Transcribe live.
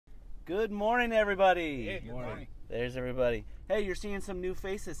Good morning, everybody. Hey, good morning. There's everybody. Hey, you're seeing some new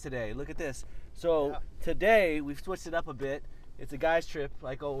faces today. Look at this. So today we've switched it up a bit. It's a guy's trip,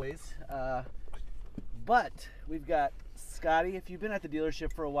 like always. But we've got Scotty. If you've been at the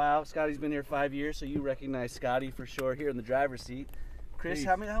dealership for a while, Scotty's been here 5 years, so you recognize Scotty for sure here in the driver's seat. Chris,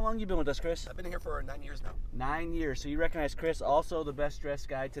 how long you been with us, Chris? I've been here for 9 years now. 9 years. So you recognize Chris, also the best dressed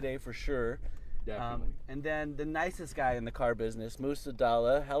guy today for sure. Definitely. And then the nicest guy in the car business, Musa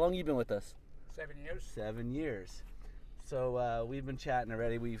Dalla. How long you been with us? 7 years. 7 years. So we've been chatting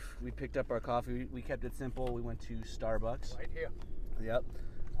already. We picked up our coffee. We kept it simple. We went to Starbucks. Right here. Yep.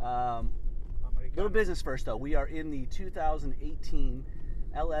 Little business first though. We are in the 2018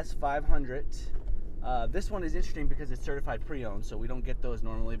 LS 500. This one is interesting because it's certified pre-owned, so we don't get those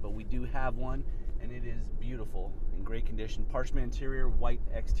normally, but we do have one, and it is beautiful, in great condition. Parchment interior, white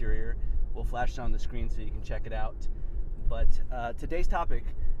exterior. We'll flash it on the screen so you can check it out. But today's topic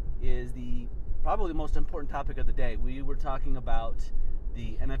is probably the most important topic of the day. We were talking about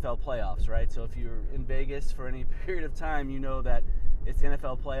the NFL playoffs, right? So if you're in Vegas for any period of time, you know that it's the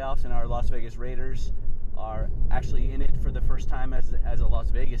NFL playoffs, and our Las Vegas Raiders are actually in it for the first time as a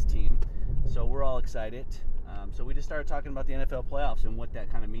Las Vegas team. So we're all excited. So we just started talking about the NFL playoffs and what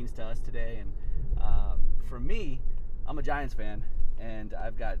that kind of means to us today. And for me, I'm a Giants fan, and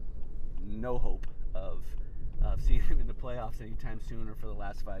I've got no hope of seeing them in the playoffs anytime soon, or for the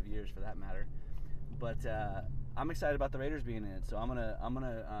last 5 years for that matter. But I'm excited about the Raiders being in it. So I'm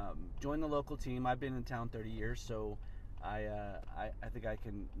gonna join the local team. I've been in town 30 years, so I think I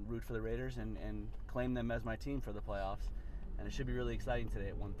can root for the Raiders and claim them as my team for the playoffs. And it should be really exciting today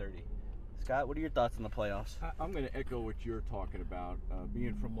at 1:30. Scott, what are your thoughts on the playoffs? I'm going to echo what you're talking about.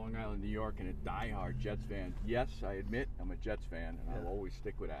 Being from Long Island, New York, and a diehard Jets fan. Yes, I admit I'm a Jets fan, and I'll always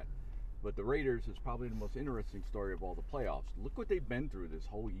stick with that. But the Raiders is probably the most interesting story of all the playoffs. Look what they've been through this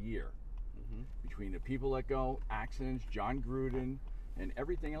whole year. Between the people that go, accidents, John Gruden, and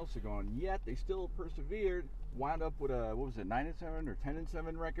everything else they're going. Yet they still persevered. Wound up with a 9-7 or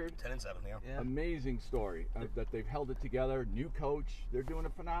 10-7 record. 10-7, yeah. Amazing story that they've held it together. New coach, they're doing a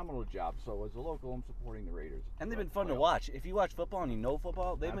phenomenal job. So as a local, I'm supporting the Raiders. And they've been fun to watch. If you watch football and you know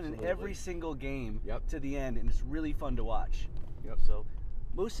football, they've been in every single game to the end, and it's really fun to watch. So,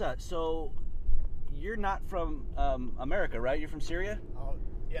 Musa, so you're not from America, right? You're from Syria? Oh,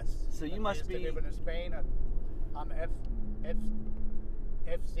 yes. So you must be. I live in Spain. And I'm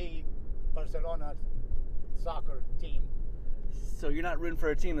FC Barcelona soccer team. So you're not rooting for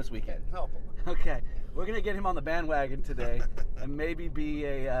a team this weekend? No. Okay. We're going to get him on the bandwagon today and maybe be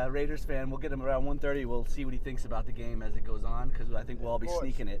a Raiders fan. We'll get him around 1:30. We'll see what he thinks about the game as it goes on, because I think we'll all be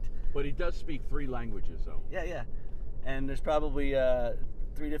sneaking it. But he does speak 3 languages, though. Yeah. And there's probably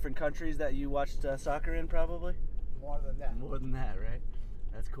 3 different countries that you watched soccer in, probably? More than that. More than that, right?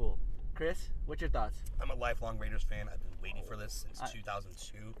 That's cool. Chris, what's your thoughts? I'm a lifelong Raiders fan. I've been waiting for this since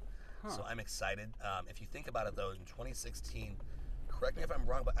 2002. So I'm excited. If you think about it, though, in 2016, correct me if I'm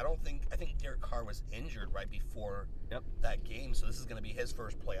wrong, but I think Derek Carr was injured right before that game. So this is going to be his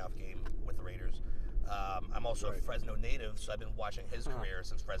first playoff game with the Raiders. I'm also a Fresno native, so I've been watching his career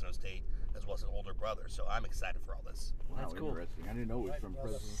since Fresno State, as well as his older brother. So I'm excited for all this. Wow, that's cool. Interesting. I didn't know it was from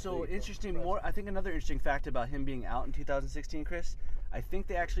Fresno State. So interesting. I think another interesting fact about him being out in 2016, Chris, I think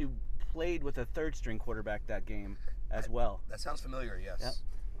they actually played with a third-string quarterback that game as well. That sounds familiar, yes. Yep.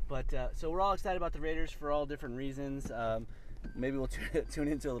 But so we're all excited about the Raiders for all different reasons. Maybe we'll tune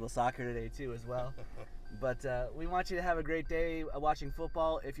into a little soccer today too as well. But we want you to have a great day watching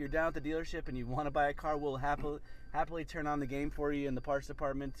football. If you're down at the dealership and you want to buy a car, we'll happily turn on the game for you in the parts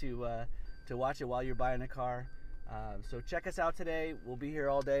department to watch it while you're buying a car. So check us out today. We'll be here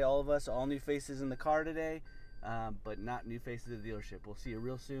all day, all of us, all new faces in the car today, but not new faces at the dealership. We'll see you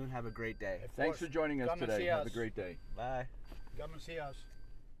real soon. Have a great day. Thanks for joining us today. Have a great day. Bye. Come and see us.